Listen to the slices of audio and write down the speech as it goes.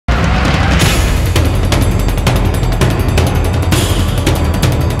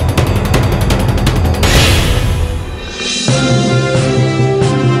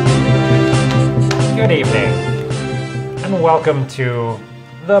welcome to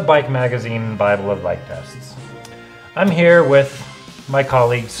the Bike Magazine Bible of Bike Tests. I'm here with my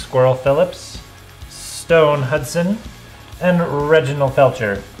colleagues Squirrel Phillips, Stone Hudson, and Reginald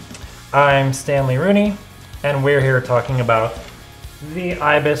Felcher. I'm Stanley Rooney, and we're here talking about the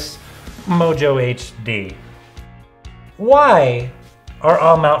Ibis Mojo HD. Why are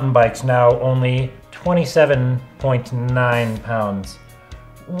all mountain bikes now only 27.9 pounds?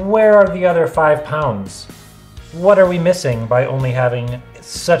 Where are the other 5 pounds? What are we missing by only having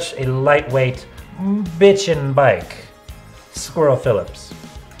such a lightweight bitchin' bike? Squirrel Phillips.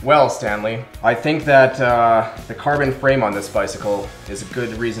 Well, Stanley, I think that the carbon frame on this bicycle is a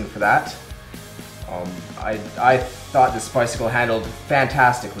good reason for that. I thought this bicycle handled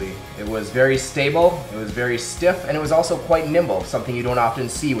fantastically. It was very stable, it was very stiff, and it was also quite nimble, something you don't often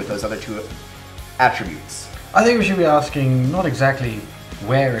see with those other two attributes. I think we should be asking not exactly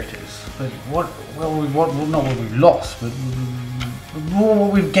where it is, but not what we've lost, but more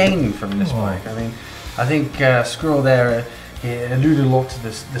what we've gained from this bike. I mean, I think Squirrel there alluded a lot to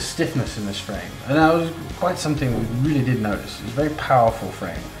the stiffness in this frame, and that was quite something we really did notice. It's a very powerful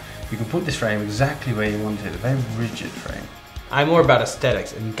frame. You can put this frame exactly where you want it, a very rigid frame. I'm more about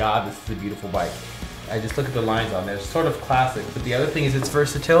aesthetics, and God, this is a beautiful bike. I just look at the lines on there, it's sort of classic, but the other thing is its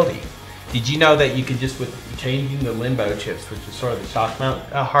versatility. Did you know that you could just, with changing the limbo chips, which is sort of the shock mount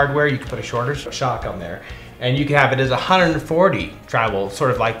hardware, you could put a shorter shock on there, and you could have it as 140 travel,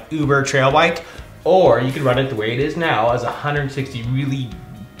 sort of like Uber trail bike, or you could run it the way it is now as 160 really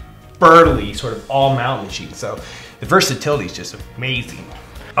burly, sort of all mountain machine. So the versatility is just amazing.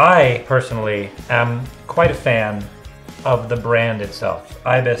 I personally am quite a fan of the brand itself.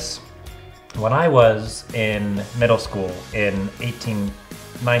 Ibis, when I was in middle school in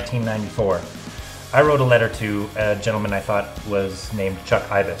 1994, I wrote a letter to a gentleman I thought was named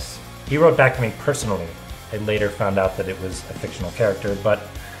Chuck Ibis. He wrote back to me personally. I later found out that it was a fictional character, but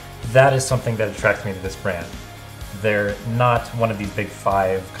that is something that attracts me to this brand. They're not one of these big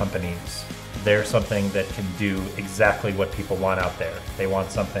 5 companies. They're something that can do exactly what people want out there. They want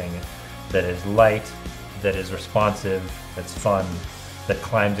something that is light, that is responsive, that's fun, that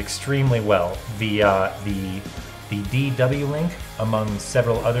climbs extremely well. The DW link, among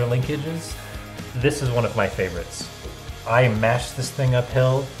several other linkages, this is one of my favorites. I mashed this thing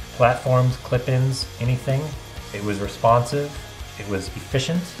uphill, platforms, clip-ins, anything. It was responsive, it was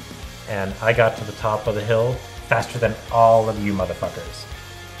efficient, and I got to the top of the hill faster than all of you motherfuckers.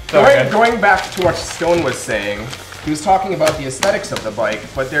 Going back to what Stone was saying, he was talking about the aesthetics of the bike,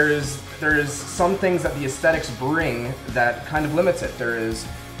 but there is some things that the aesthetics bring that kind of limits it. There is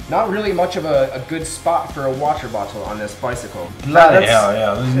not really much of a good spot for a water bottle on this bicycle. Bloody hell,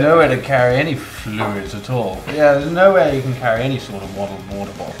 yeah. There's nowhere to carry any fluids at all. Yeah, there's nowhere you can carry any sort of water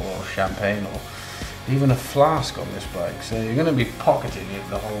bottle or champagne or even a flask on this bike. So you're going to be pocketing it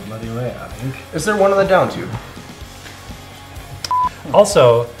the whole bloody way, I think. Is there one on the down tube?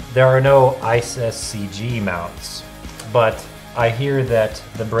 Also, there are no ISSCG mounts, but I hear that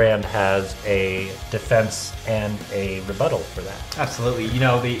the brand has a defense and a rebuttal for that. Absolutely. You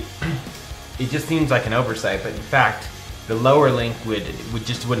know, it just seems like an oversight, but in fact, the lower link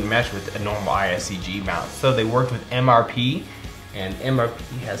just wouldn't mesh with a normal ISCG mount. So they worked with MRP, and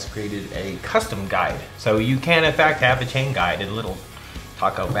MRP has created a custom guide. So you can, in fact, have a chain guide and a little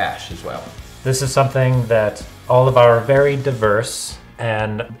taco bash as well. This is something that all of our very diverse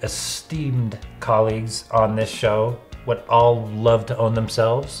and esteemed colleagues on this show would all love to own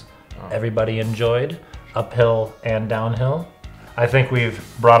themselves. Everybody enjoyed, uphill and downhill. I think we've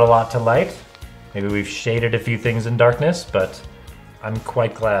brought a lot to light. Maybe we've shaded a few things in darkness, but I'm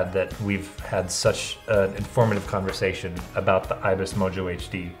quite glad that we've had such an informative conversation about the Ibis Mojo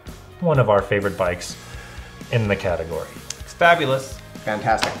HD, one of our favorite bikes in the category. It's fabulous.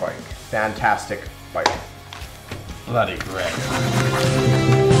 Fantastic bike. Fantastic bike. Bloody great.